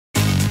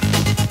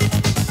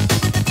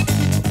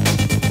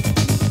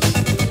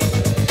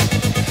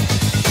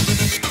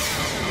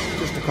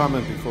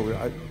comment before we,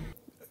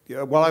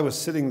 while I was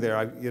sitting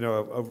there,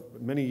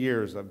 many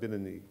years I've been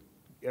in the,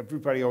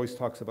 everybody always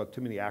talks about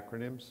too many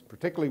acronyms,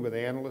 particularly with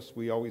analysts.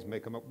 We always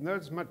make them up. Not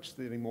as much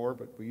anymore,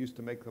 but we used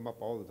to make them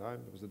up all the time.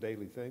 It was a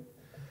daily thing.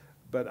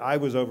 But I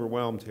was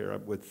overwhelmed here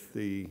with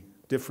the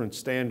different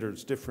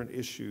standards, different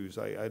issues.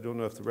 I don't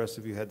know if the rest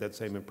of you had that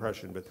same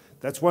impression, but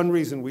that's one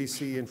reason we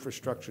see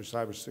infrastructure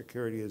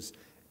cybersecurity as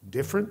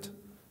different.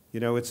 You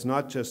know, it's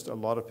not just a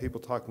lot of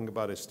people talking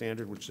about a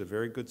standard, which is a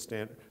very good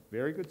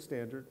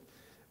standard,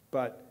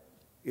 but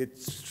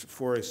it's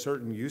for a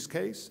certain use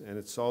case, and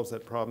it solves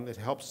that problem. It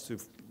helps to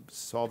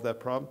solve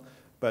that problem.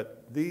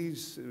 But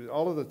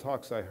all of the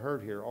talks I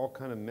heard here all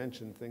kind of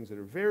mention things that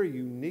are very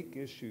unique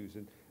issues,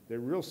 and they're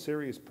real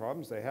serious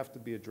problems. They have to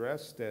be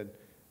addressed, and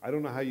I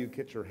don't know how you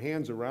get your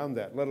hands around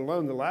that, let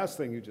alone the last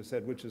thing you just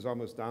said, which is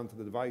almost down to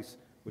the device,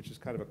 which is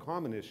kind of a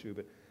common issue.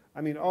 But I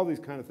mean, all these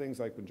kind of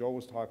things, like when Joel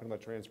was talking about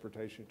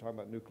transportation, talking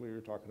about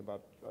nuclear, talking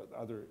about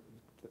other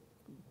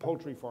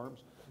poultry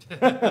farms.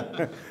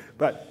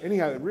 But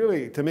anyhow,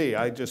 really, to me,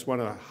 I just want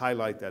to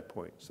highlight that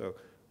point. So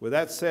with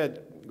that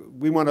said,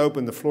 we want to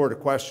open the floor to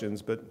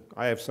questions, but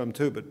I have some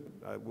too, but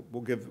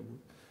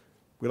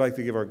we like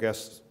to give our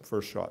guests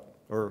first shot,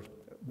 or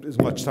as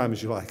much time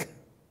as you like.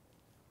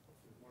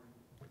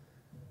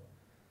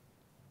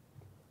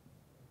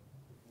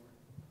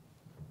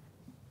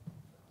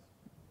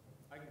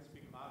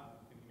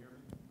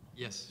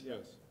 Yes.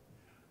 Yes.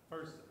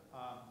 First,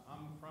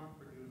 I'm from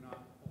Purdue,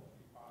 not the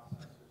poultry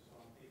processor, so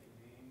I'm taking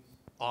names.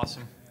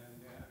 Awesome.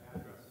 And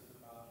addresses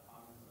about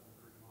comments on the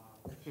Purdue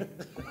model.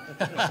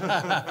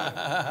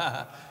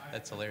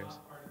 That's hilarious. I'm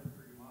not part of the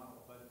Purdue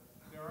model, but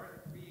there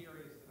are three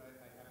areas that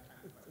I have kind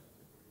of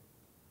questions for you.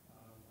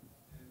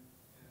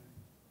 And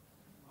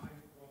my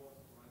role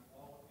is to run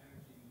all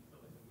energy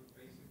utilities.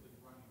 We're basically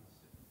running the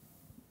city.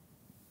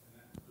 And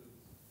that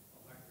includes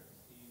electric,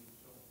 steam,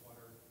 chilled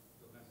water,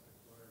 domestic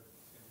water,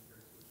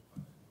 sanitary sewage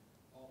collection,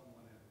 all in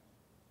one entity.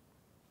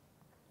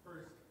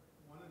 First,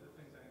 one of the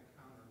things I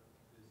encounter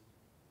is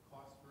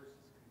cost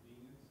versus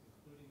convenience,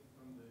 including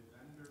from the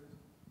vendors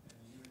and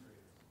the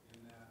integrators,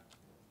 in that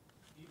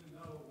even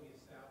though we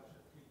establish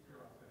a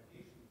three-tier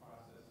authentication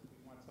process, if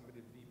we want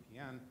somebody to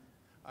VPN,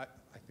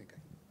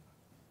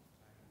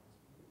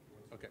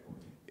 okay.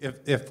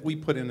 If we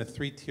put in a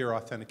three-tier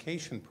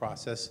authentication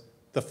process,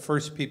 the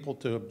first people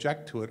to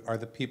object to it are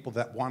the people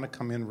that want to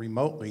come in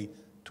remotely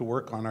to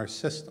work on our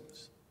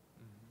systems.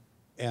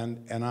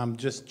 And I'm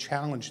just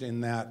challenged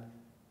in that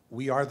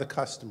we are the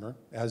customer,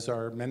 as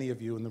are many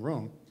of you in the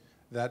room.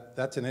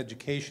 That's an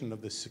education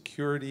of the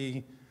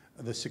security,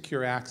 the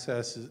secure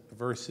access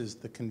versus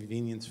the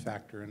convenience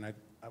factor. And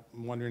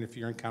I'm wondering if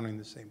you're encountering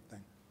the same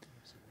thing.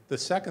 The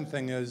second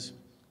thing is,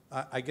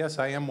 I guess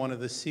I am one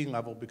of the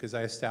C-level because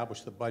I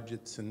establish the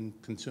budgets and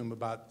consume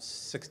about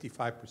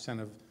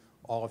 65% of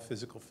all of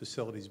physical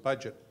facilities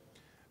budget.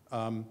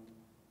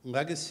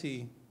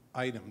 Legacy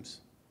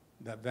items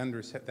that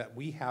vendors that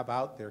we have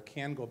out there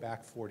can go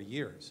back 40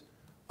 years.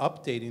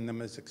 Updating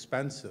them is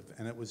expensive,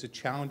 and it was a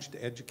challenge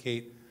to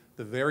educate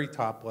the very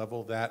top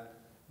level that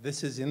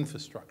this is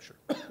infrastructure.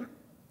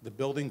 The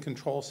building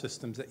control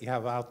systems that you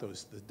have out, the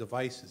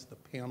devices, the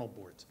panel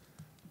boards.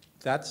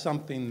 That's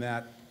something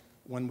that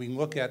when we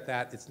look at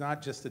that, it's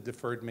not just a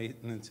deferred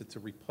maintenance, it's a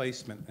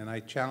replacement. And I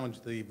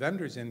challenge the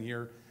vendors in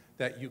here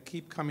that you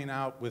keep coming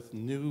out with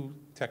new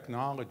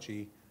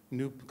technology,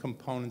 new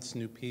components,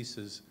 new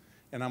pieces.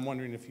 And I'm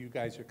wondering if you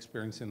guys are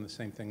experiencing the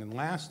same thing. And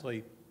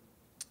lastly,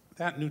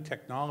 that new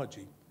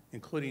technology,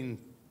 including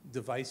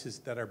devices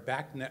that are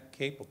BACnet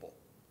capable,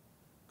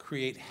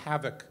 create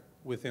havoc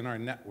within our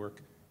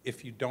network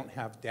if you don't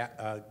have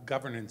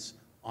governance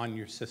on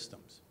your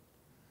systems.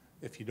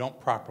 If you don't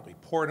properly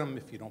port them,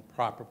 if you don't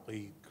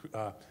properly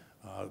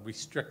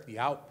restrict the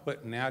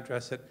output and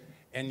address it,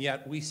 and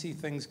yet we see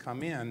things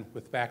come in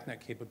with BACnet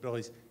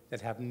capabilities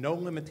that have no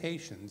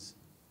limitations,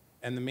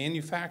 and the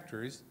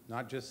manufacturers,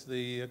 not just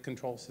the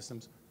control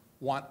systems,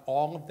 want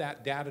all of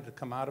that data to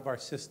come out of our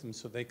systems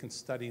so they can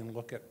study and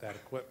look at that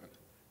equipment.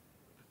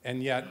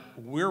 And yet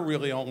we're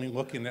really only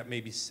looking at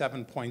maybe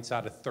 7 points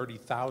out of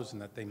 30,000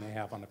 that they may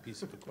have on a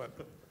piece of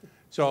equipment.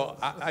 So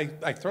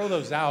I throw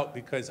those out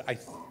because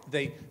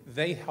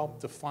they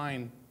help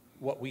define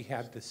what we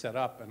had to set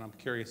up, and I'm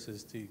curious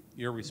as to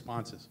your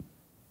responses.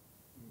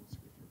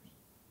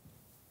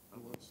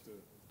 Let's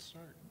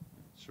start.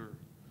 Sure.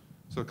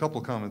 So a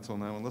couple of comments on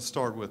that one. Let's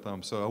start with,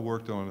 so I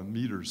worked on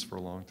meters for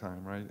a long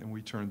time, right? And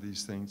we turned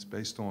these things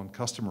based on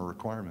customer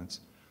requirements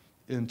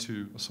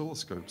into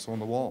oscilloscopes on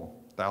the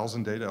wall,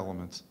 1,000 data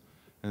elements.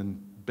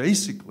 And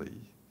basically,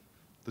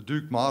 the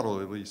Duke model,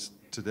 at least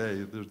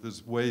today,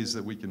 there's ways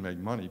that we can make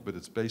money, but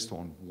it's based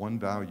on one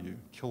value,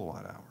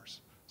 kilowatt hours.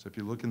 So if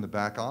you look in the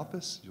back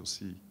office, you'll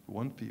see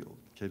one field,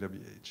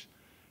 kWh.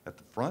 At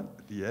the front,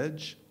 at the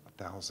edge,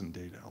 1,000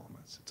 data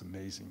elements. It's an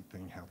amazing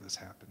thing how this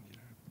happened. You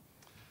know?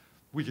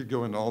 We could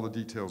go into all the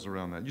details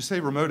around that. You say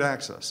remote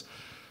access.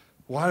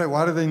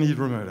 Why do they need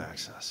remote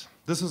access?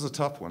 This is a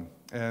tough one.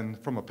 And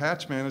from a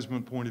patch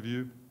management point of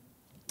view,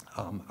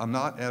 I'm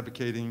not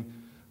advocating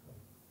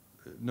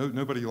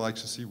nobody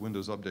likes to see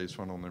Windows updates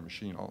run on their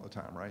machine all the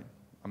time, right?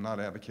 I'm not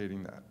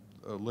advocating that.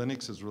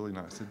 Linux is really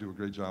nice. They do a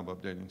great job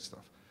updating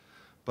stuff.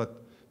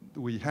 But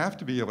we have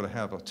to be able to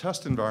have a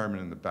test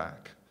environment in the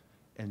back.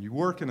 And you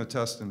work in a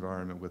test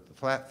environment with the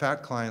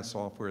fat client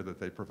software that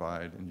they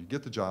provide, and you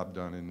get the job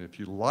done. And if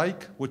you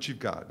like what you've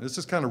got, this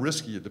is kind of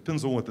risky. It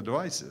depends on what the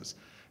device is.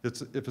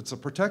 If it's a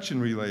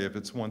protection relay, if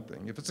it's one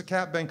thing. If it's a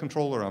cat bank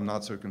controller, I'm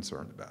not so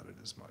concerned about it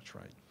as much,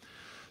 right?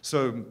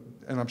 So,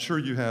 and I'm sure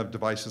you have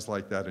devices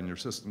like that in your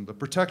system. The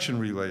protection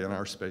relay in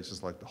our space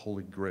is like the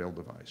holy grail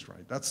device,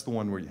 right? That's the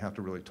one where you have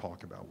to really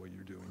talk about what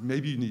you're doing.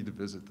 Maybe you need to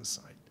visit the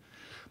site.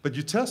 But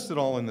you test it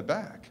all in the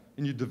back,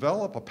 and you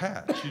develop a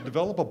patch. You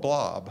develop a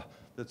blob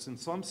that's in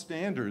some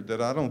standard that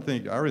I don't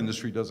think our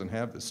industry doesn't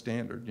have the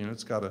standard. You know,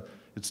 it's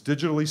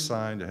digitally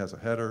signed, it has a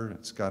header,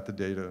 it's got the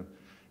data,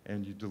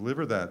 and you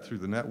deliver that through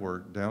the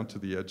network down to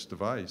the edge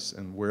device,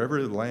 and wherever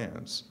it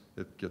lands,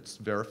 it gets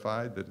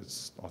verified that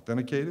it's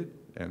authenticated,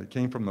 and it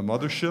came from the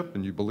mothership,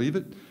 and you believe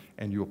it,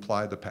 and you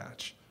apply the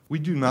patch. We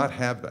do not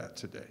have that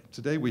today.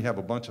 Today we have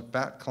a bunch of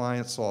fat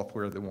client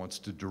software that wants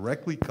to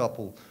directly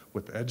couple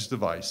with edge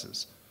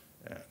devices.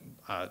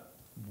 And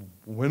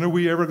when are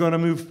we ever going to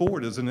move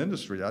forward as an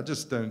industry? I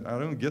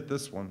don't get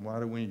this one. Why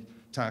don't we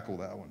tackle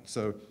that one?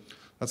 So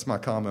that's my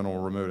comment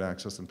on remote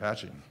access and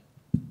patching.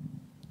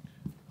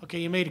 Okay,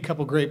 you made a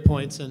couple great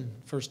points, and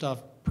first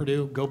off,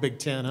 Purdue, go Big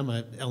Ten. I'm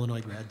an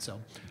Illinois grad, so.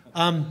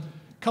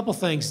 Couple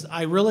things.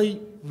 I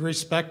really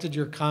respected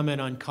your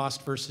comment on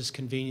cost versus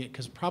convenient,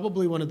 because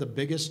probably one of the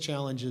biggest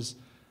challenges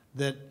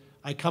that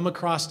I come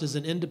across as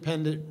an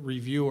independent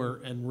reviewer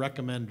and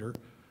recommender,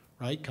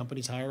 right?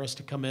 Companies hire us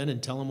to come in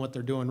and tell them what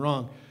they're doing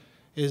wrong,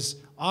 is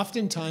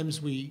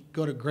oftentimes we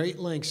go to great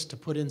lengths to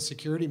put in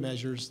security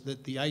measures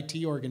that the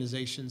IT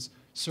organizations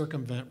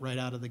circumvent right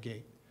out of the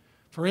gate.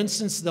 For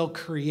instance, they'll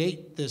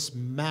create this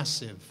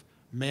massive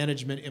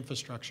management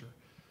infrastructure.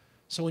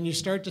 So when you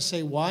start to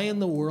say, why in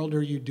the world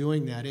are you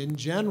doing that? In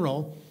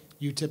general,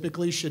 you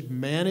typically should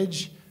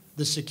manage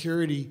the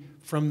security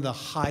from the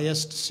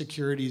highest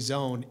security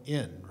zone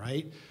in,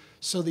 right?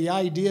 So the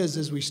idea is,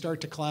 as we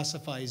start to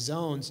classify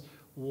zones,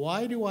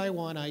 why do I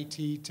want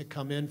IT to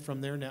come in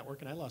from their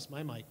network? And I lost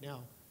my mic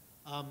now.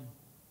 I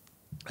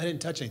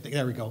didn't touch anything.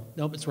 There we go.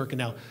 Nope, it's working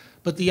now.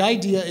 But the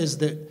idea is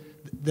that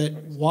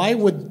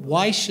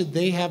why should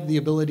they have the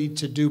ability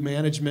to do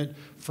management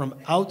from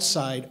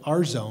outside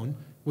our zone,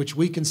 which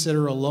we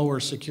consider a lower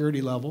security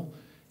level,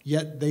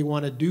 yet they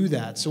want to do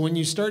that. So when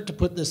you start to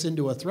put this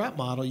into a threat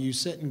model, you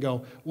sit and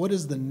go, what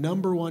is the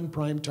 #1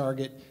 prime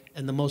target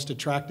and the most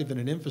attractive in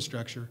an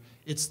infrastructure?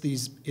 It's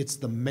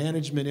the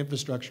management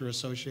infrastructure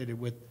associated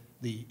with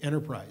the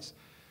enterprise.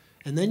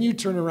 And then you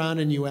turn around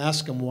and you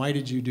ask them, why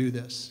did you do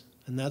this?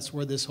 And that's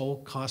where this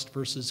whole cost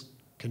versus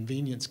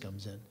convenience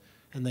comes in.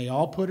 And they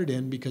all put it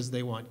in because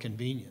they want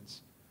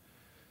convenience.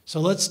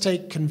 So let's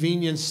take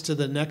convenience to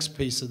the next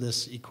piece of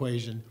this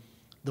equation.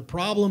 The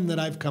problem that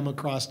I've come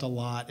across a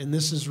lot, and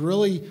this is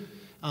really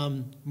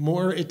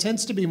it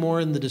tends to be more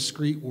in the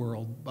discrete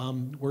world,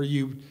 where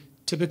you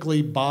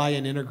typically buy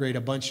and integrate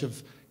a bunch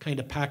of kind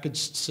of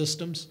packaged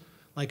systems.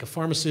 Like a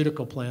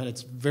pharmaceutical plant,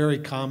 it's very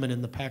common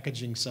in the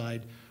packaging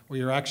side where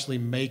you're actually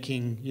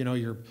making,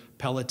 you're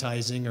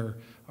pelletizing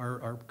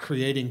or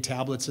creating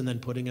tablets and then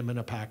putting them in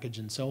a package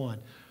and so on.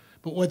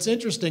 But what's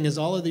interesting is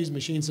all of these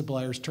machine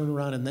suppliers turn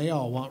around and they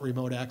all want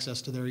remote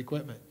access to their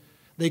equipment.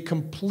 They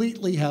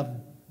completely have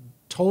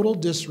total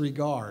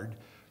disregard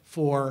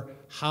for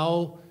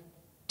how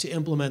to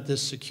implement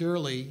this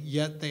securely,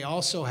 yet they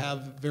also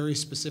have very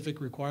specific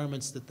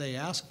requirements that they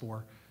ask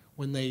for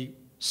when they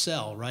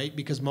sell, right?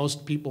 Because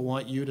most people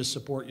want you to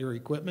support your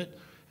equipment,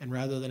 and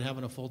rather than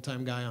having a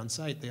full-time guy on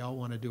site, they all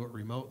want to do it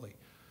remotely.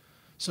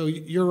 So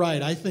you're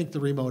right, I think the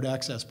remote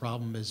access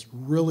problem is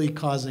really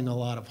causing a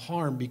lot of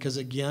harm because,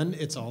 again,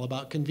 it's all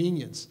about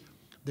convenience.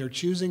 They're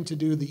choosing to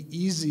do the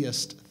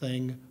easiest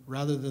thing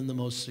rather than the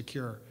most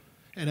secure.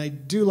 And I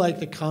do like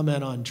the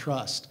comment on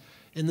trust.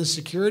 In the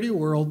security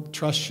world,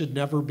 trust should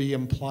never be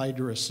implied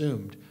or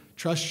assumed.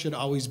 Trust should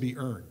always be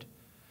earned.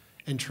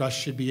 And trust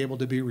should be able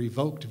to be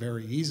revoked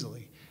very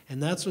easily.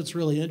 And that's what's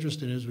really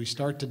interesting as we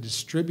start to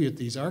distribute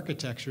these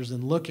architectures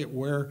and look at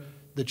where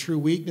the true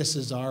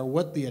weaknesses are,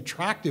 what the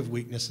attractive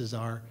weaknesses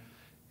are,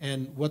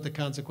 and what the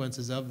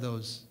consequences of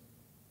those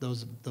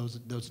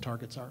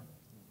targets are.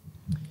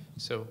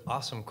 So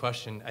awesome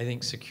question. I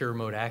think secure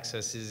remote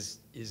access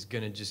is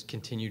going to just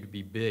continue to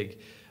be big.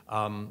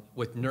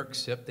 With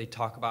NERC-CIP, they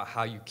talk about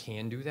how you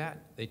can do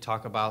that. They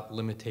talk about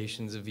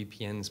limitations of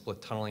VPN,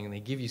 split tunneling, and they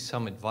give you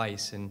some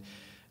advice.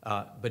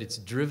 But it's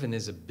driven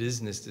as a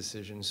business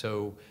decision.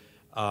 So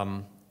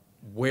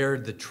where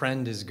the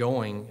trend is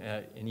going,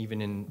 and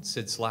even in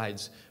Sid's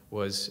slides,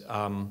 was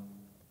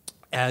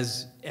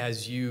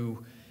as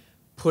you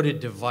put a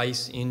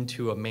device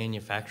into a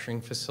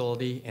manufacturing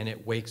facility and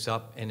it wakes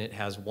up and it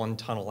has one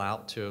tunnel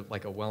out to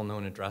like a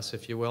well-known address,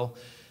 if you will,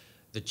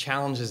 the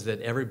challenges that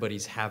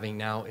everybody's having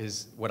now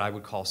is what I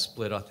would call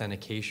split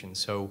authentication.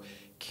 So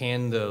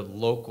can the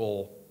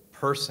local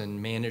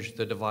person manage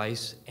the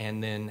device,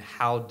 and then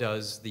how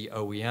does the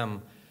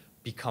OEM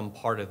become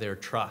part of their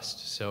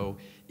trust. So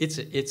it's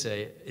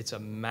a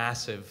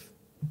massive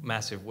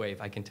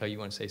wave. I can tell you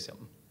want to say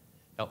something.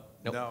 No,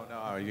 no.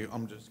 No,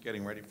 I'm just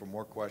getting ready for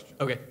more questions.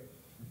 Okay.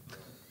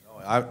 No,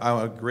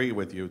 I agree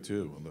with you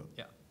too.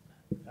 Yeah.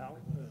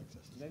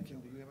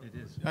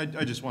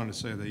 I just wanted to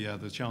say that, yeah,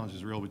 the challenge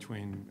is real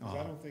between, I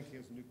don't think he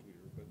has nuclear,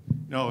 but.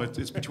 no,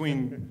 it's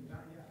between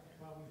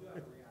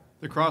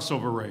the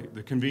crossover rate,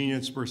 the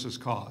convenience versus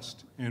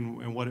cost,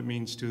 and what it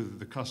means to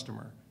the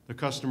customer. The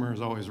customer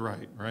is always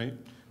right?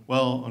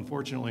 Well,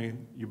 unfortunately,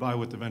 you buy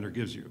what the vendor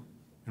gives you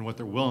and what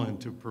they're willing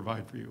to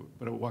provide for you,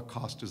 but at what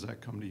cost does that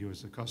come to you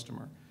as a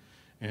customer?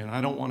 And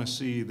I don't want to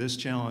see this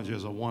challenge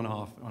as a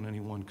one-off on any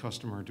one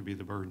customer to be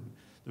the burden.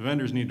 The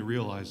vendors need to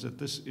realize that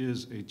this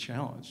is a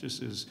challenge. This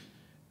is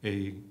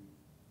a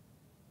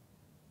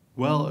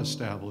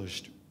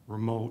well-established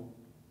remote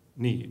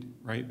need,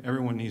 right?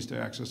 Everyone needs to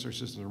access their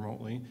systems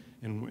remotely,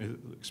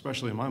 and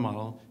especially in my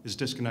model, is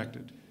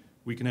disconnected.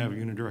 We can have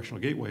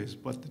unidirectional gateways,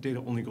 but the data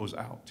only goes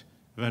out.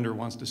 The vendor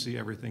wants to see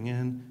everything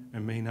in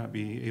and may not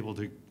be able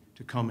to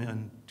come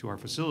in to our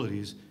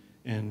facilities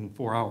in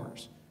 4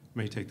 hours. It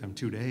may take them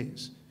 2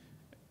 days.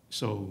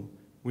 So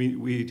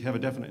we have a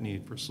definite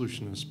need for a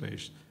solution in this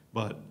space,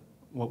 but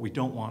what we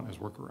don't want is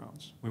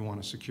workarounds. We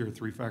want a secure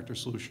 3-factor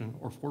solution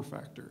or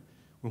 4-factor.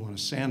 We want a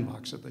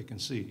sandbox that they can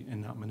see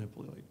and not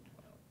manipulate.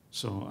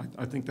 So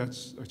I think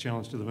that's a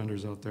challenge to the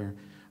vendors out there.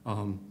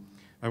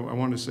 I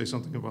wanted to say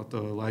something about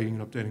the lagging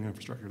and updating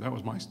infrastructure. That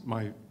was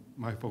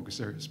my focus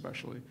area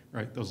especially,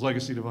 right? Those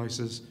legacy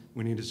devices,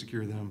 we need to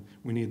secure them.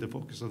 We need the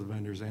focus of the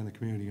vendors and the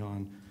community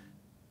on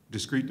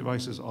discrete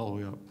devices all the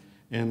way up.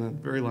 And then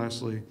very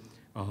lastly,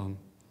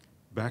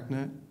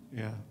 BACnet,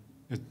 yeah,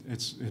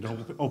 it's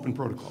an open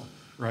protocol,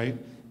 right?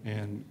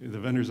 And the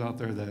vendors out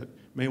there that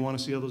may want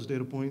to see all those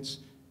data points,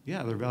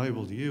 yeah, they're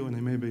valuable to you and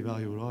they may be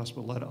valuable to us,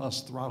 but let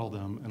us throttle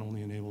them and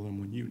only enable them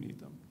when you need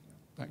them.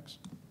 Thanks.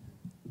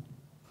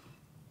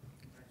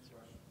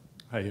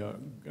 Hi,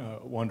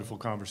 wonderful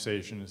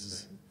conversation. This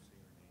is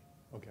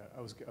okay.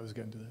 I was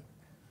getting to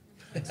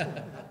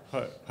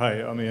that.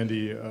 Hi, I'm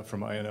Andy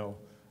from INO.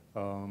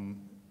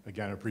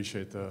 Again, I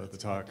appreciate the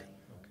talk.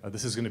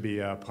 This is going to be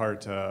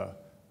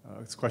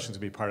this question's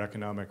going to be part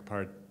economic,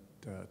 part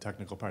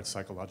technical, part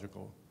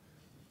psychological.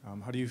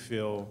 How do you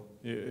feel?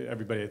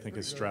 Everybody, I think,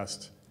 is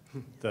stressed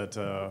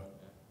that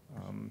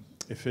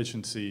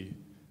efficiency.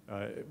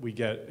 We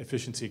get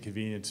efficiency and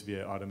convenience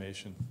via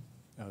automation.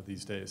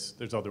 These days.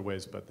 There's other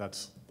ways, but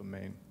that's the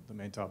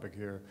main topic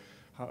here.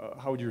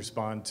 How would you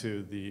respond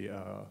to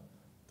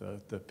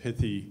the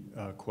pithy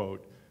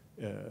quote,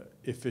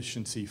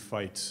 efficiency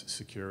fights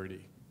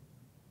security?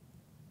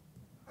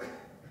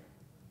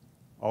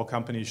 All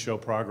companies show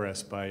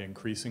progress by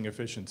increasing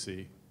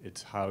efficiency.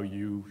 It's how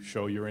you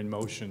show you're in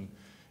motion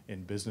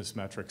in business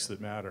metrics that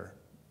matter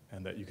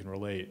and that you can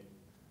relate.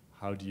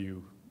 How do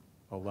you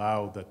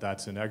allow that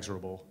that's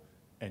inexorable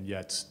and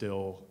yet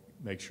still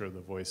make sure the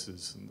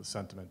voices and the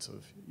sentiments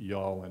of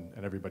y'all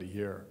and everybody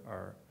here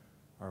are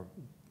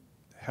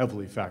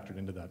heavily factored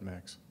into that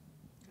mix?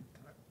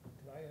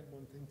 Could I add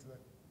one thing to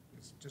that?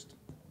 It's just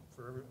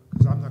for everyone,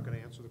 because I'm not going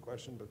to answer the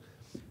question, but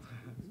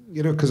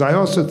because I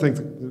also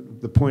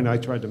think the point I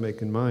tried to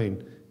make in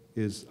mine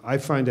is I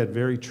find that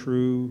very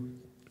true.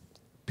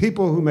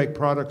 People who make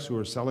products who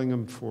are selling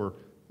them for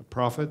a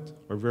profit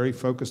are very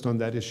focused on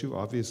that issue,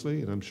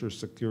 obviously, and I'm sure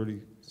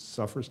security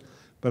suffers.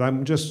 But I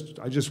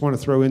just want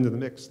to throw into the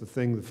mix the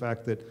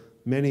fact that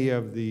many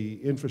of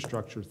the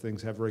infrastructure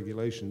things have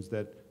regulations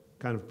that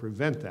kind of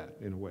prevent that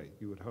in a way,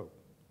 you would hope,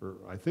 or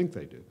I think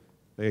they do.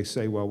 They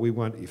say, well, we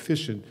want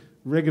efficient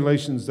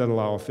regulations that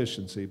allow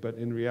efficiency, but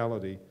in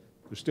reality,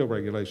 there's still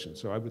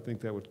regulations, so I would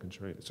think that would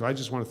constrain it. So I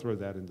just want to throw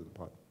that into the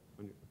pot.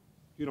 If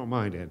you don't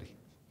mind, Andy.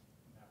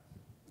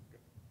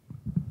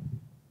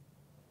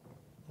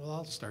 Well,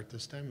 I'll start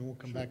this time and we'll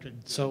come back to it.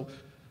 So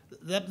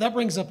that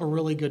brings up a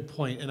really good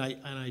point, and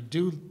I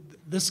do.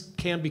 This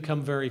can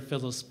become very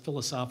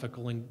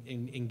philosophical and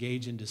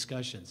engage in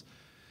discussions,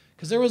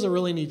 because there was a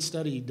really neat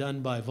study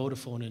done by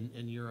Vodafone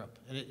in Europe,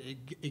 and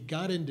it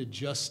got into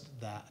just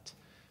that.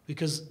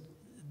 Because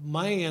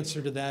my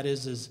answer to that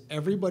is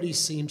everybody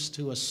seems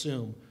to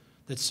assume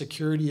that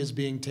security is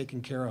being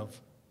taken care of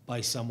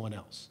by someone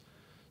else,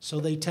 so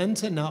they tend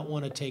to not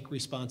want to take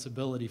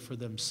responsibility for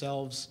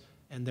themselves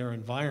and their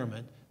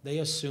environment. They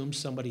assume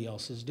somebody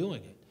else is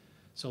doing it.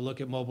 So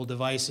look at mobile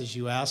devices.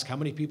 You ask how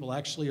many people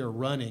actually are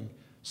running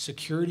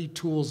security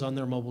tools on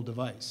their mobile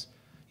device.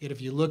 Yet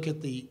if you look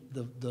at the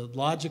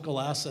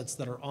logical assets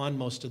that are on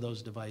most of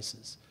those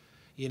devices,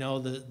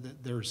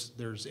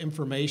 there's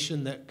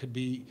information that could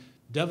be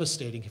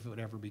devastating if it would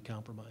ever be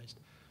compromised.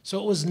 So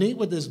what was neat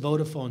with this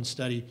Vodafone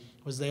study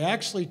was they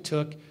actually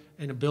took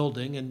in a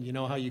building, and you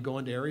know how you go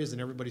into areas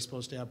and everybody's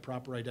supposed to have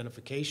proper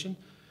identification.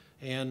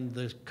 And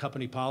the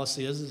company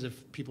policy is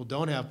if people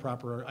don't have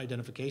proper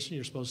identification,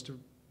 you're supposed to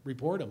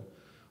report them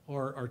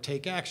or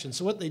take action.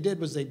 So what they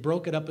did was they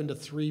broke it up into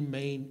 3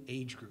 main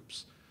age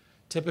groups.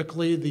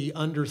 Typically the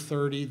under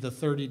 30, the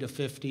 30 to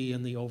 50,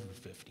 and the over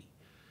 50.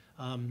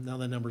 Now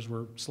the numbers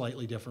were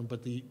slightly different,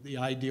 but the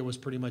idea was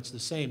pretty much the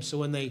same. So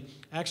when they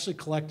actually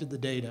collected the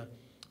data,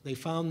 they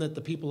found that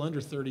the people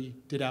under 30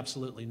 did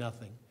absolutely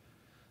nothing.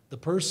 The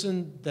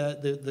person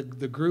that,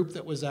 the group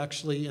that was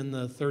actually in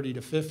the 30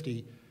 to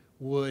 50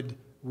 would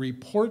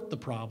report the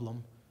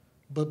problem,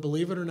 but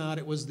believe it or not,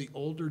 it was the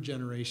older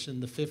generation,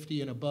 the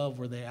 50 and above,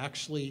 where they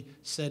actually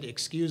said,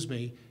 excuse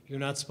me, you're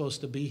not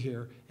supposed to be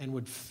here, and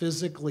would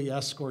physically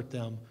escort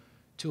them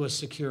to a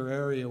secure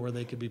area where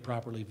they could be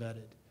properly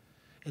vetted.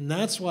 And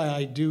that's why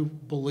I do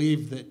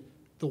believe that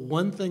the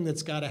one thing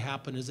that's got to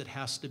happen is it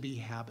has to be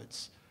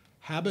habits.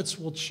 Habits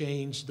will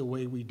change the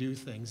way we do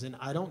things, and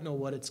I don't know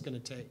what it's going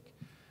to take.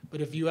 But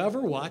if you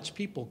ever watch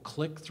people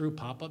click through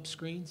pop-up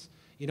screens,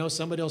 you know,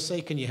 somebody will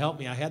say, can you help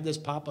me? I had this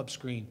pop-up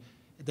screen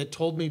that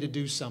told me to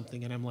do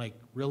something, and I'm like,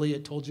 really,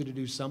 it told you to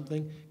do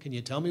something? Can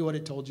you tell me what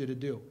it told you to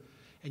do?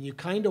 And you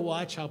kind of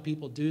watch how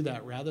people do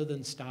that rather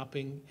than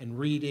stopping and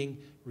reading,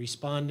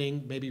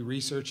 responding, maybe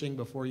researching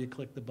before you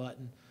click the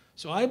button.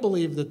 So I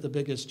believe that the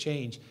biggest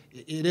change,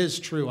 it is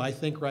true, I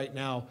think right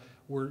now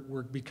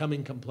we're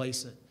becoming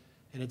complacent,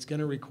 and it's going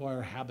to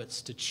require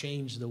habits to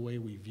change the way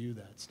we view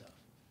that stuff.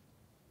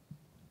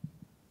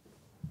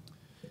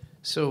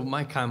 So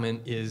my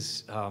comment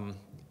is,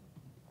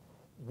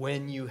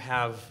 when you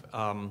have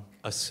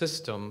a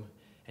system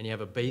and you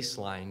have a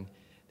baseline,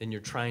 then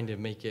you're trying to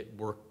make it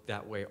work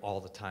that way all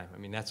the time. I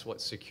mean, that's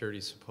what security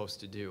is supposed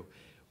to do.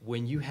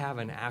 When you have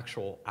an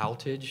actual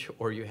outage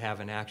or you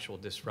have an actual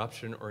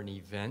disruption or an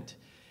event,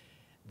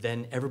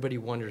 then everybody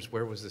wonders,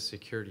 where was the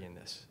security in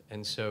this?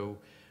 And so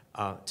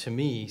to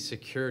me,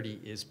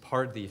 security is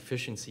part of the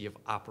efficiency of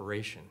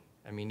operation.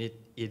 I mean, it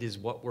is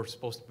what we're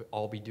supposed to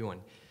all be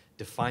doing.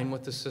 Define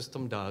what the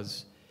system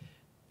does,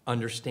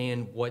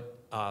 understand what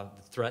the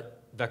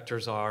threat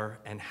vectors are,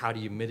 and how do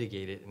you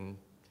mitigate it. And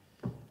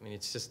I mean,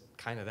 it's just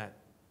kind of that.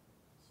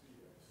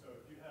 So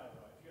if you have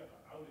an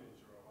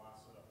outage or a loss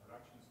of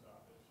production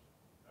stoppage,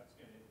 that's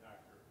going to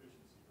impact your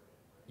efficiency rate,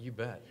 right? You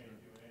bet. You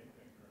can't do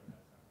anything during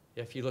that time.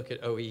 Yeah, if you look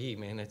at OEE,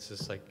 man, it's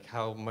just like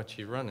how much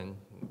you running,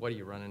 what are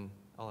you running,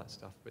 all that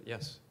stuff. But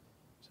yes,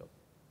 so.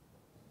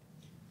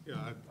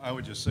 Yeah, I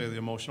would just say the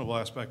emotional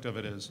aspect of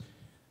it is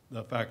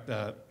the fact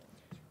that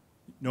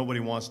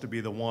nobody wants to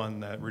be the one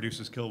that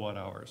reduces kilowatt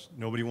hours.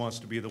 Nobody wants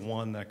to be the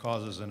one that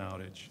causes an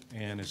outage.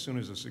 And as soon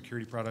as a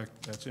security product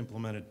that's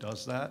implemented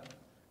does that,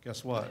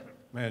 guess what?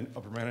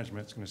 Upper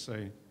management's going to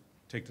say,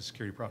 take the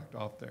security product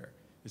off there.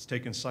 It's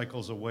taken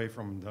cycles away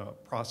from the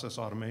process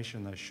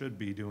automation that should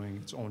be doing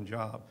its own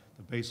job,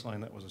 the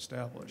baseline that was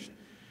established.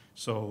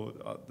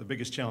 So the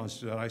biggest challenge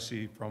that I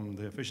see from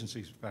the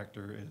efficiency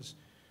factor is,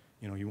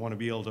 you know, you want to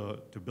be able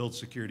to build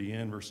security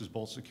in versus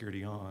bolt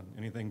security on.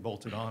 Anything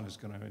bolted on is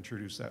going to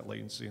introduce that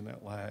latency and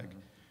that lag,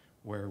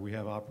 where we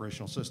have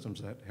operational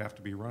systems that have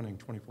to be running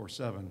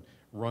 24/7,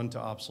 run to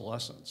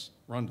obsolescence,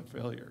 run to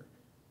failure.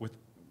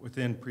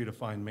 Within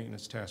predefined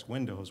maintenance task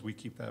windows, we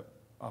keep that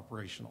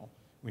operational.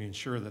 We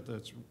ensure that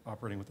that's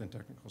operating within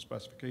technical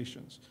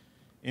specifications.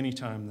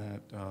 Anytime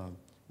that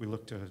we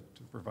look to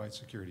provide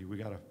security,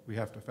 we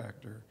have to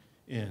factor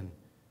in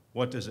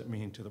what does it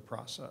mean to the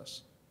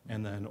process.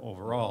 And then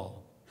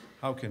overall,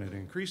 how can it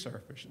increase our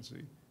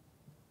efficiency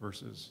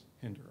versus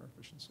hinder our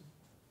efficiency?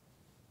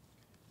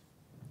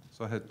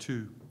 So I had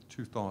two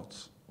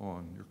thoughts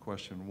on your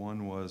question.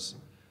 One was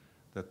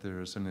that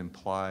there's an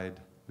implied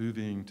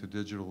moving to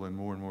digital and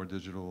more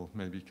digital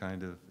maybe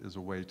kind of is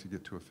a way to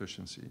get to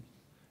efficiency.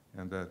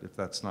 And that if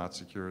that's not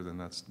secure, then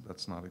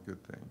that's not a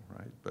good thing,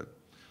 right? But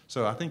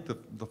so I think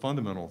the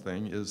fundamental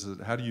thing is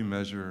that how do you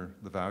measure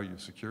the value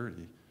of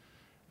security?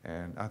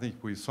 And I think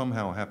we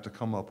somehow have to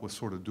come up with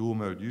sort of dual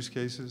mode use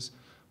cases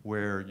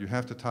where you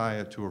have to tie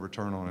it to a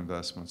return on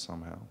investment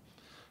somehow.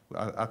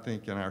 I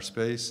think in our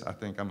space,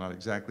 I'm not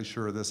exactly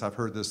sure of this. I've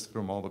heard this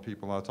from all the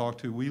people I talk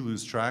to. We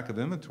lose track of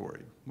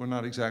inventory. We're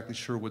not exactly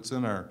sure what's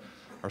in our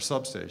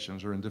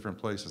substations or in different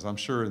places. I'm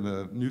sure in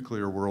the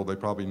nuclear world, they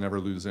probably never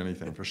lose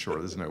anything for sure.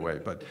 There's no way.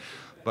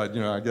 But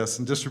you know, I guess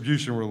in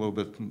distribution, we're a little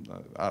bit,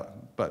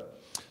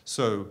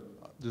 so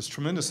there's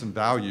tremendous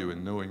value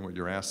in knowing what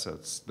your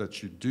assets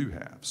that you do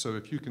have. So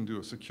if you can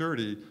do a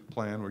security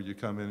plan where you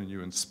come in and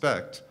you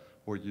inspect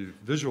or you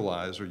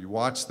visualize or you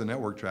watch the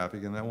network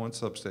traffic in that one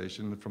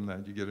substation, and from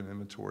that you get an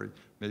inventory,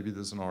 maybe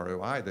there's an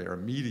ROI there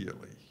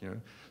immediately. You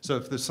know? So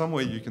if there's some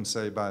way you can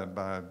say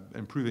by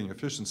improving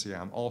efficiency,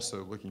 I'm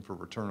also looking for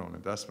return on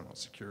investment on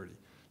security,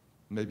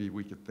 maybe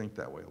we could think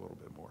that way a little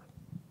bit more.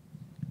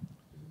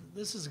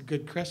 This is a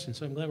good question,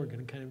 so I'm glad we're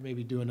going to kind of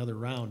maybe do another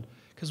round.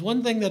 Because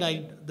one thing that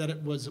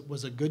it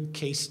was a good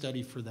case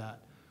study for that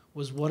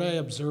was what I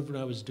observed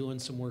when I was doing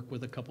some work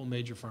with a couple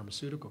major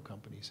pharmaceutical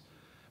companies.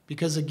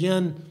 Because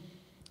again,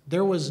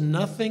 there was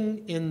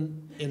nothing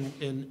in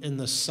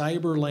the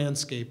cyber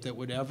landscape that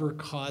would ever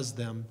cause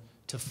them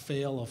to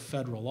fail a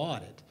federal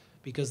audit,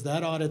 because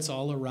that audit's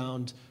all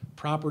around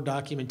proper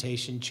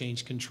documentation,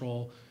 change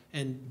control,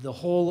 and the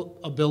whole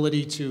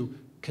ability to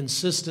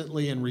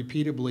consistently and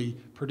repeatably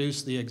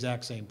produce the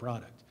exact same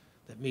product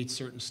that meets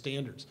certain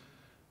standards.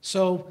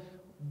 So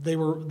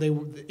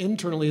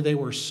internally they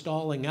were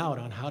stalling out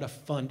on how to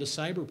fund a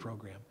cyber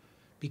program.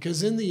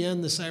 Because in the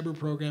end, the cyber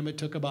program, it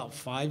took about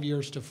 5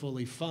 years to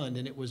fully fund,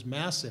 and it was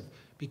massive.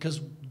 Because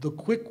the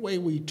quick way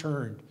we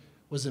turned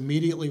was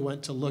immediately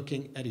went to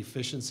looking at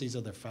efficiencies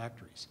of their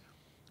factories.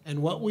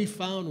 And what we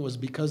found was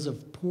because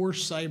of poor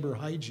cyber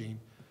hygiene,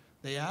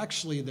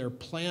 their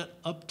plant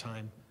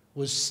uptime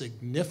was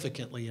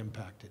significantly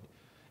impacted.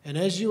 And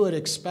as you would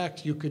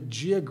expect, you could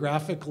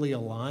geographically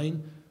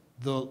align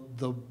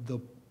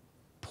the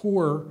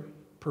poor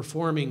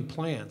performing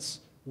plants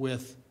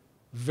with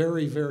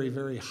very, very,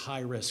 very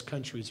high-risk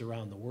countries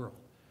around the world.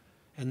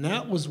 And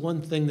that was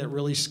one thing that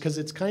really, because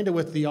it's kind of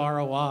with the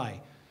ROI.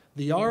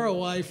 The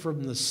ROI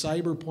from the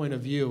cyber point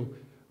of view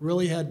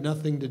really had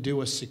nothing to do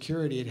with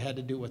security. It had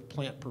to do with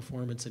plant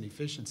performance and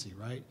efficiency,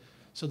 right?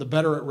 So the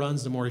better it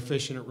runs, the more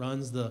efficient it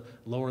runs, the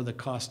lower the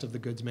cost of the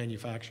goods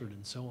manufactured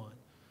and so on.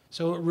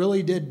 So it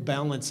really did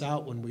balance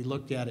out when we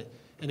looked at it.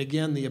 And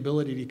again, the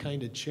ability to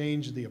kind of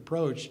change the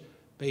approach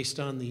based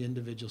on the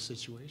individual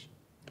situation.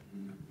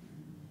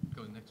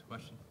 Go to the next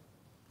question.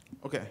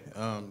 Okay,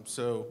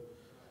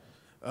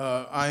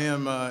 I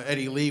am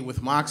Eddie Lee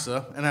with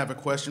Moxa, and I have a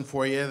question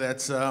for you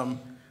that's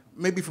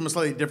maybe from a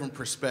slightly different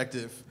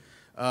perspective.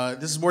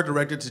 This is more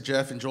directed to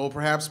Jeff and Joel,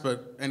 perhaps,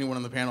 but anyone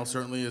on the panel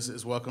certainly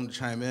is welcome to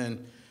chime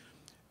in.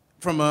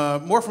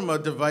 More from a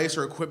device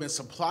or equipment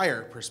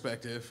supplier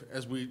perspective,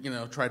 as we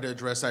try to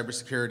address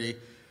cybersecurity.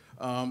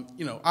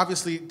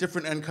 Obviously,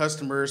 different end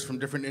customers from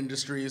different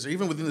industries, or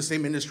even within the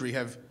same industry,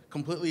 have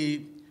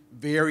completely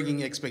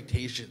varying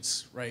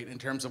expectations, right, in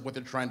terms of what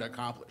they're trying to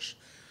accomplish.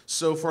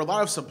 So for a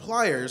lot of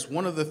suppliers,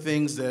 one of the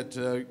things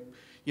that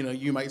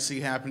you might see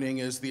happening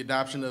is the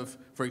adoption of,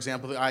 for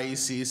example, the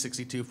IEC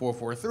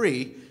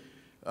 62443,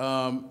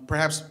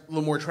 perhaps a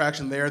little more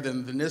traction there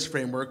than the NIST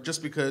framework,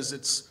 just because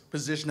it's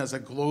positioned as a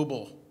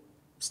global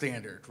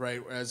standard,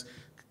 right? As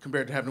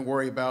compared to having to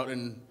worry about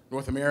in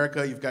North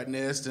America, you've got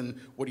NIST, and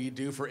what do you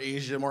do for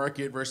Asia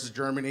market versus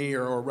Germany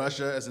or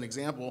Russia, as an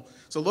example.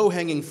 So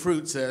low-hanging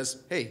fruit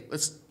says, hey,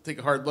 let's take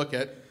a hard look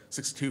at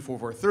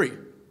 62443.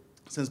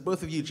 Since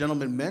both of you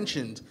gentlemen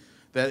mentioned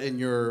that in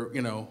your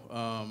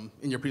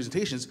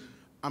presentations,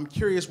 I'm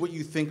curious what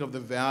you think of the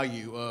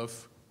value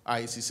of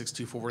IEC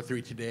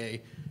 62443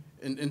 today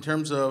in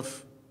terms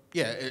of,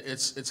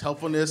 its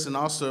helpfulness and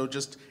also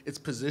just its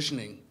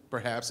positioning,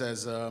 perhaps,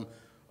 as a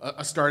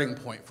starting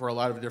point for a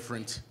lot of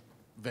different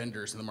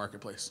vendors in the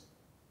marketplace.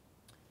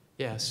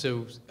 Yeah,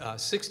 so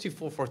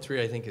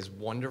 62443 I think is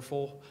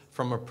wonderful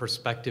from a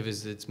perspective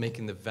is that it's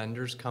making the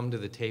vendors come to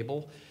the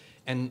table.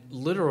 And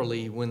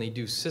literally when they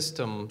do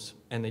systems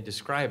and they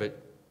describe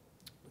it,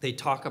 they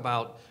talk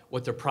about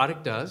what their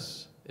product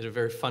does at a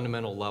very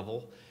fundamental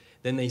level.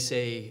 Then they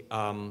say,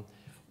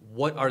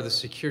 what are the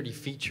security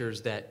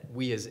features that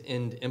we as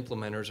end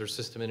implementers or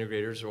system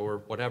integrators or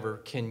whatever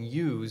can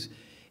use,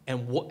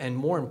 and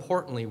more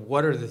importantly,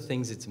 what are the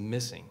things it's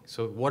missing?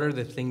 So what are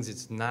the things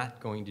it's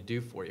not going to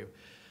do for you?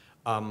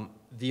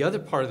 The other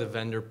part of the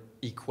vendor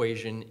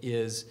equation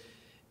is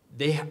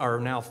they are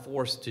now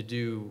forced to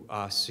do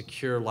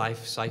secure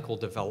life cycle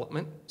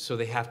development. So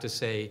they have to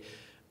say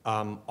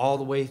all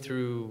the way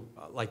through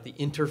like the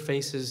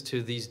interfaces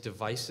to these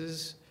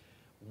devices,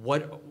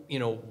 what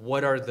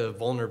are the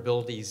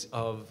vulnerabilities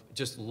of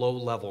just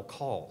low-level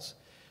calls?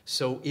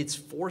 So it's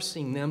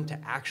forcing them to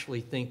actually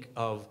think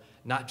of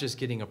not just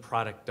getting a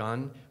product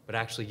done, but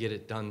actually get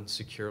it done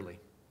securely.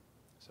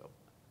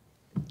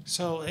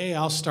 So,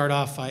 I'll start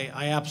off. I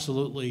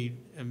absolutely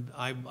am,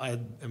 I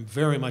am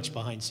very much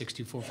behind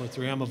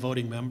 62443. I'm a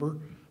voting member,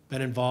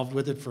 been involved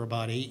with it for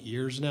about 8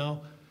 years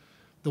now.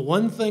 The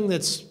one thing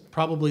that's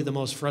probably the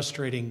most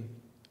frustrating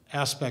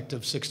aspect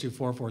of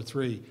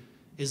 62443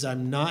 is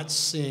I'm not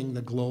seeing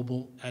the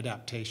global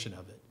adaptation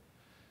of it.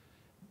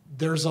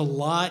 There's a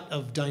lot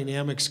of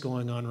dynamics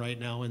going on right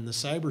now in the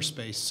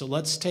cyberspace. So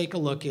let's take a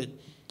look at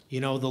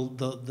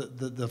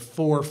the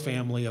 4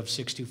 family of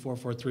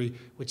 62443,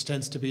 which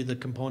tends to be the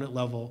component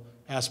level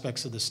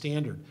aspects of the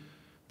standard.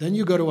 Then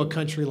you go to a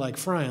country like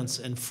France,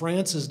 and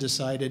France has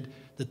decided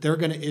that they're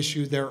going to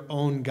issue their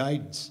own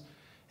guidance.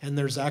 And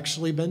there's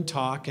actually been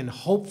talk, and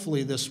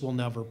hopefully this will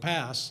never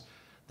pass,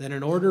 that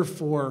in order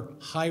for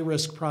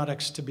high-risk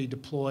products to be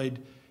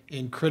deployed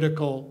in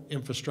critical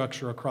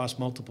infrastructure across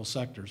multiple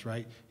sectors,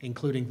 right,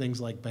 including things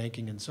like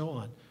banking and so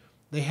on,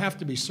 they have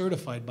to be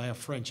certified by a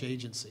French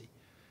agency.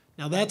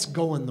 Now that's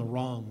going the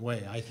wrong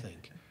way, I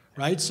think,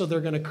 right? So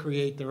they're going to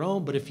create their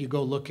own, but if you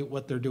go look at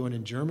what they're doing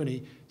in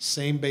Germany,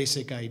 same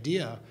basic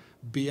idea.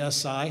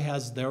 BSI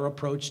has their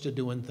approach to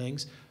doing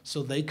things,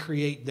 so they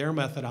create their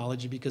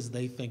methodology because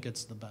they think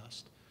it's the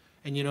best.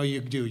 And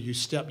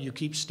you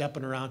keep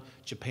stepping around.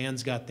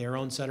 Japan's got their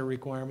own set of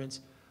requirements.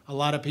 A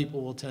lot of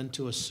people will tend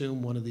to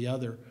assume one or the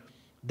other.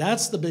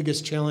 That's the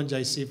biggest challenge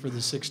I see for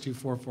the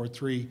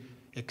 62443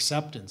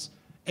 acceptance.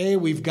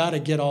 We've got to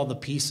get all the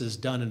pieces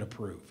done and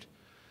approved.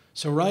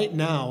 So right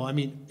now, I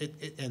mean,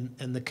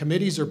 and the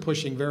committees are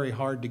pushing very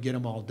hard to get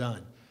them all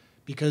done.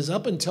 Because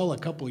up until a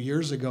couple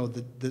years ago,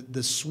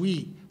 the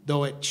suite,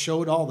 though it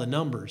showed all the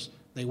numbers,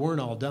 they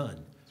weren't all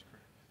done.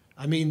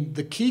 I mean,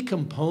 the key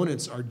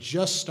components are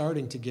just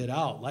starting to get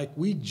out. Like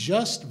we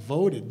just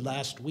voted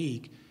last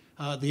week,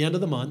 the end of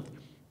the month,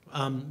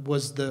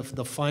 was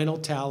the final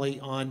tally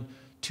on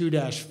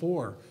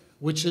 2-4,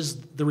 which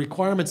is the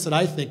requirements that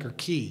I think are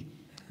key.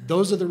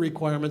 Those are the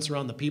requirements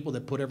around the people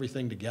that put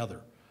everything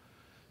together.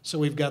 So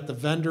we've got the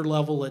vendor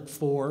level at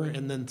 4,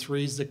 and then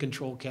 3 is the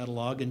control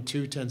catalog, and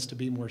 2 tends to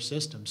be more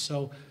systems.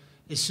 So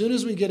as soon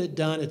as we get it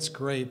done, it's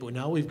great, but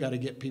now we've got to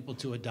get people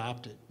to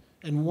adopt it.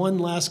 And one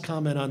last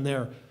comment on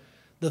there.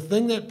 The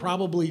thing that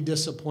probably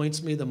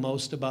disappoints me the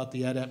most about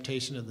the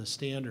adaptation of the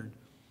standard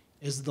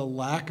is the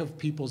lack of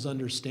people's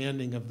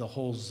understanding of the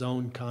whole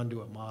zone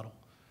conduit model.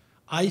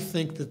 I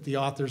think that the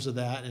authors of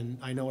that, and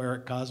I know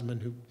Eric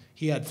Kosman,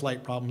 he had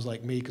flight problems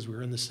like me because we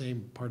were in the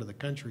same part of the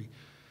country.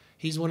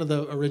 He's one of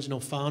the original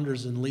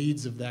founders and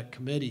leads of that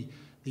committee.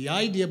 The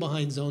idea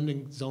behind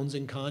zones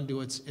and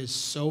conduits is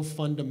so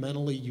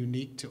fundamentally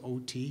unique to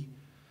OT.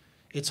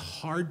 It's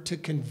hard to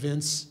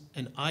convince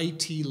an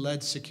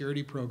IT-led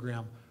security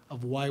program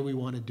of why we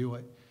want to do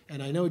it.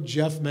 And I know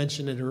Jeff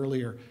mentioned it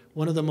earlier.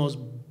 One of the most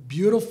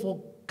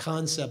beautiful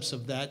concepts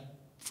of that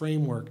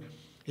framework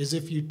is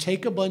if you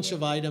take a bunch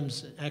of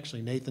items,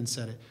 actually Nathan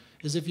said it,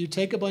 is if you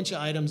take a bunch of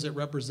items that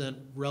represent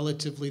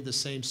relatively the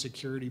same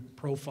security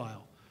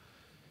profile,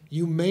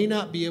 you may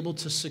not be able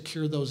to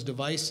secure those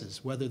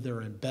devices, whether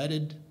they're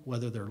embedded,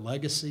 whether they're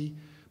legacy,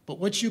 but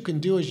what you can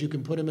do is you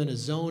can put them in a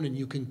zone and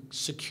you can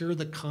secure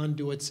the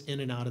conduits in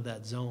and out of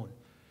that zone.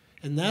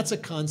 And that's a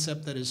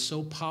concept that is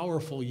so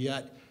powerful,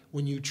 yet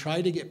when you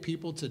try to get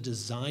people to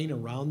design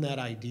around that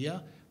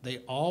idea, they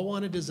all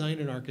want to design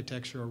an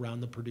architecture around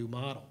the Purdue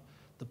model.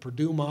 The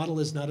Purdue model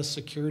is not a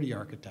security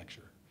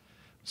architecture.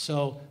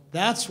 So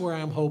that's where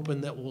I'm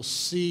hoping that we'll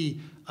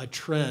see a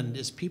trend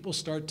as people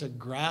start to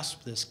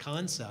grasp this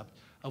concept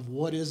of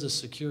what is a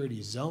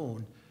security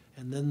zone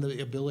and then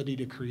the ability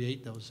to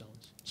create those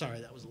zones.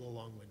 Sorry, that was a little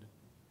long-winded.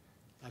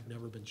 I've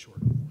never been short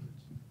on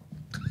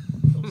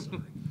words. So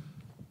sorry.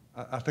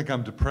 I think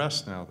I'm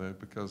depressed now, though,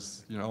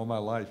 because, all my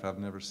life I've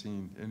never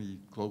seen any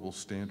global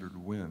standard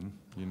win,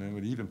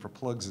 and even for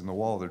plugs in the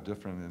wall, they're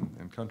different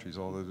in countries,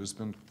 although there's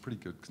been pretty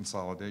good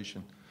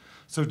consolidation.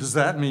 So does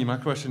that mean, my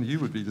question to you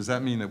would be, does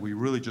that mean that we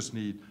really just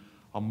need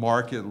a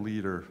market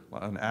leader,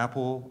 an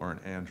Apple or an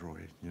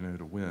Android,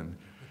 to win?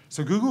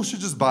 So Google should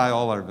just buy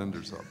all our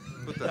vendors up.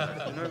 Put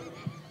that,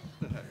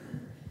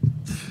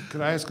 Could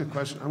I ask a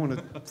question? I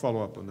want to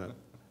follow up on that.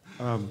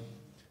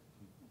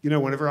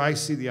 Whenever I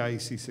see the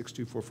IEC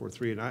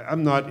 62443, and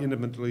I'm not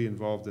intimately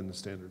involved in the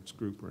standards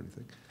group or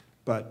anything,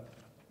 but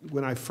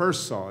when I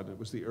first saw it, it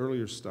was the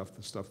earlier stuff,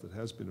 the stuff that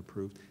has been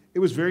approved. It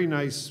was very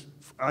nice.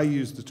 I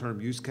used the term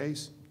use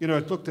case. It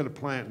looked at a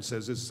plant and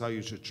says, this is how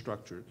you should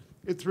structure it.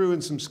 It threw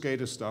in some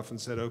SCADA stuff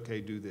and said,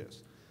 okay, do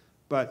this.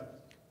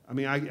 But,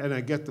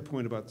 I get the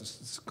point about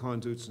the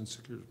conduits and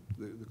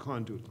the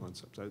conduit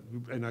concepts,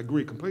 and I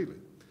agree completely.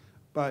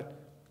 But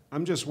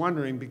I'm just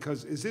wondering,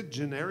 because is it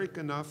generic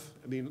enough?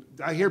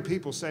 I hear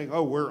people saying,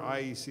 oh, we're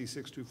IEC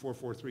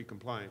 62443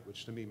 compliant,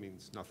 which to me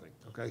means nothing,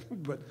 okay?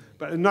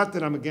 But not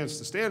that I'm against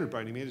the standard by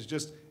any means, it's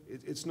just,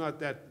 it's not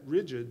that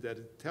rigid that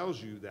it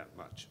tells you that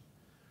much.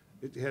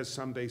 It has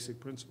some basic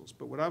principles.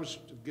 But what I was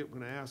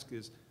going to ask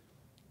is,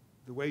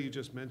 the way you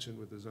just mentioned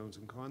with the zones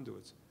and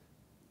conduits,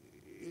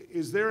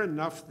 is there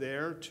enough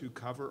there to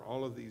cover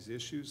all of these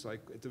issues? Like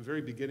at the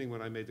very beginning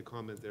when I made the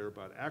comment there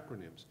about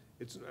acronyms,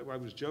 I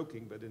was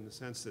joking, but in the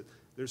sense that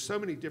there's so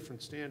many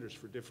different standards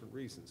for different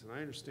reasons. And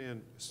I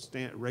understand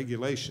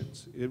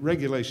regulations.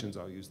 Regulations,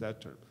 I'll use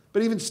that term.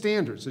 But even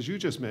standards, as you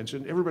just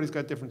mentioned, everybody's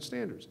got different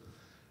standards.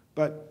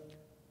 But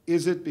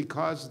is it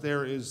because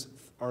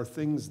are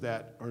things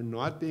that are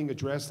not being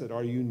addressed that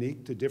are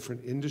unique to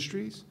different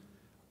industries?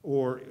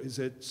 Or is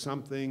it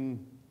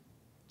something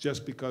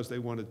just because they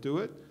want to do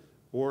it?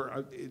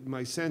 Or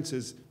my sense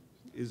is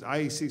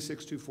IEC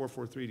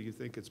 62443, do you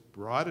think it's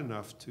broad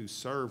enough to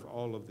serve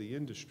all of the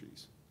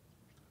industries?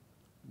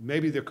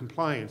 Maybe their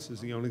compliance is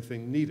the only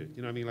thing needed.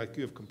 Like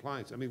you have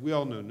compliance. We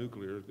all know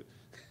nuclear,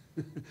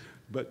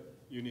 but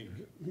unique.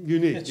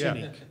 Unique,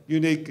 yeah.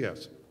 Unique,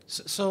 yes.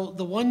 So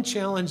the one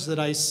challenge that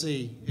I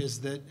see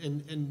is that,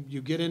 and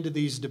you get into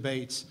these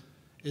debates,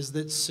 is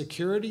that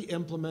security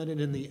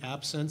implemented in the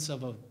absence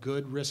of a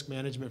good risk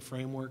management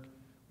framework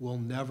will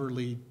never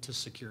lead to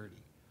security.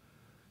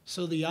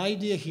 So the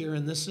idea here,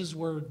 and this is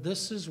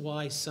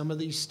why some of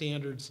these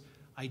standards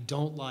I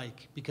don't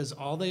like, because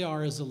all they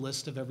are is a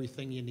list of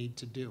everything you need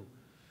to do.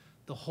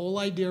 The whole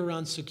idea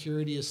around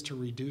security is to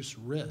reduce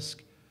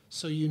risk.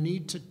 So you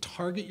need to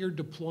target your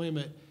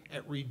deployment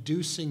at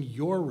reducing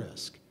your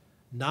risk,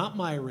 not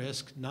my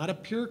risk, not a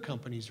peer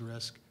company's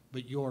risk,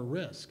 but your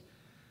risk.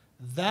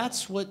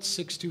 That's what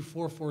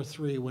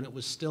 62443, when it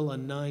was still a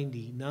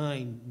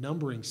 99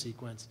 numbering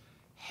sequence,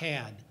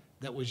 had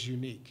that was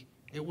unique.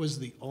 It was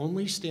the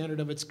only standard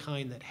of its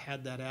kind that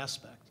had that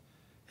aspect.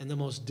 And the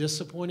most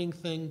disappointing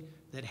thing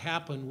that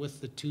happened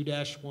with the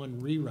 2-1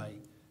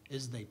 rewrite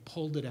is they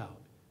pulled it out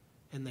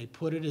and they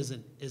put it as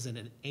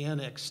an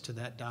annex to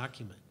that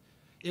document.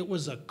 It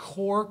was a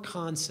core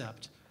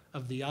concept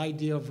of the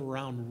idea of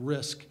around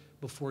risk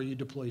before you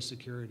deploy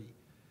security.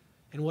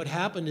 And what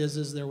happened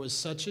is there was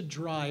such a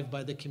drive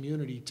by the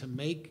community to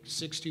make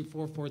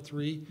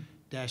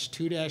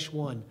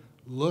 62443-2-1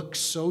 look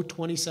so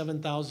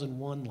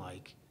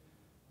 27001-like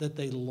that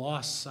they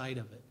lost sight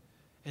of it.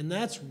 And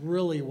that's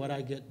really what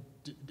I get,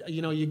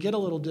 you know, you get a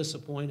little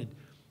disappointed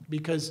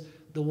because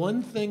the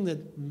one thing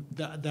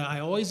that I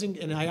always,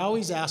 and I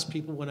always ask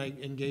people when I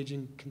engage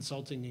in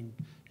consulting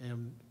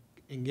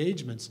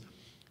engagements,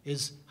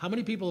 is how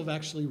many people have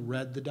actually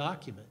read the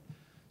document?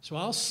 So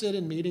I'll sit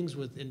in meetings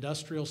with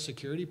industrial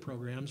security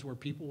programs where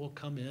people will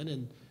come in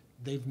and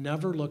they've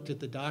never looked at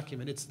the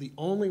document. It's the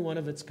only one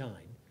of its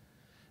kind.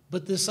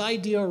 But this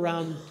idea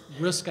around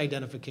risk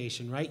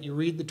identification, right? You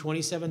read the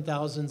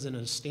 27000s in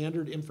a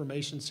standard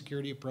information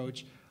security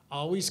approach,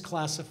 always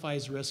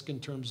classifies risk in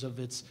terms of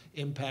its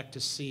impact to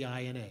CI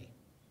and A.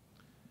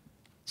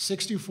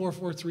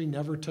 62443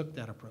 never took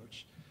that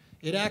approach.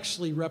 It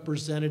actually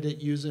represented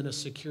it using a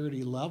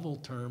security level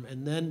term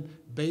and then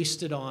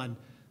based it on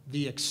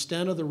the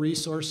extent of the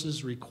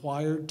resources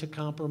required to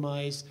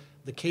compromise,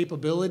 the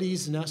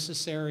capabilities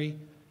necessary,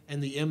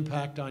 and the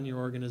impact on your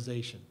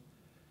organization.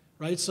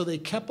 Right? So they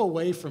kept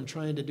away from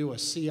trying to do a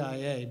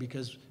CIA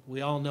because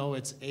we all know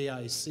it's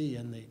AIC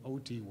in the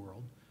OT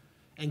world,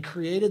 and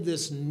created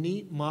this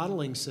neat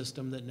modeling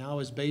system that now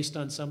is based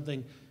on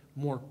something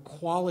more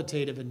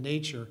qualitative in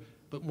nature,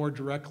 but more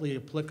directly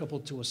applicable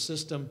to a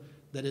system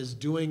that is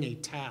doing a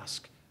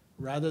task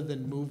rather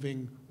than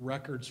moving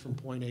records from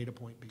point A to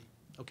point B.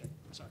 Okay,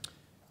 sorry.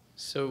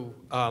 So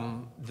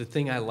the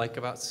thing I like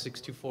about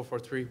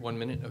 62443, 1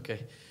 minute,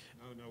 okay.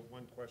 No,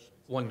 one question.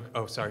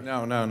 Oh, sorry.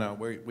 No.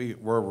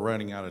 We're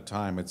running out of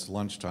time. It's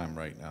lunchtime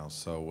right now,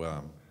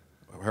 so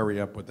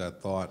hurry up with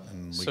that thought,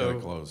 and we gotta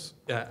close.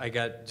 I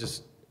got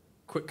just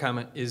quick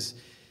comment is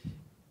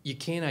you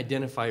can't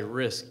identify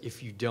risk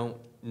if you don't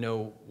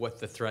know what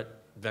the threat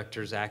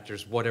vectors,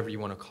 actors, whatever you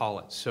want to call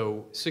it.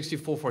 So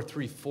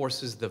 62443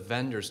 forces the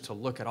vendors to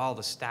look at all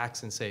the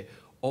stacks and say,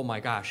 oh my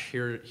gosh,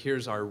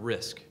 here's our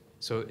risk.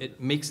 So it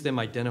makes them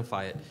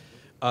identify it.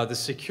 The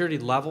security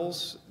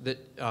levels that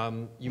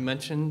you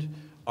mentioned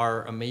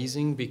are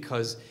amazing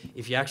because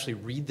if you actually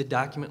read the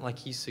document like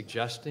he's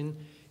suggesting,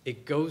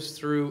 it goes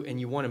through and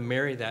you want to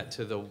marry that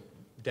to the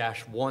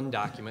 -1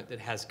 document that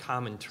has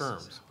common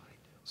terms.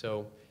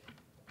 So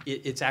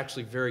it's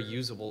actually very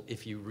usable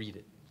if you read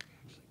it.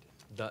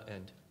 The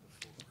end.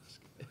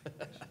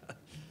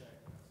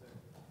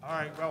 All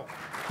right, well.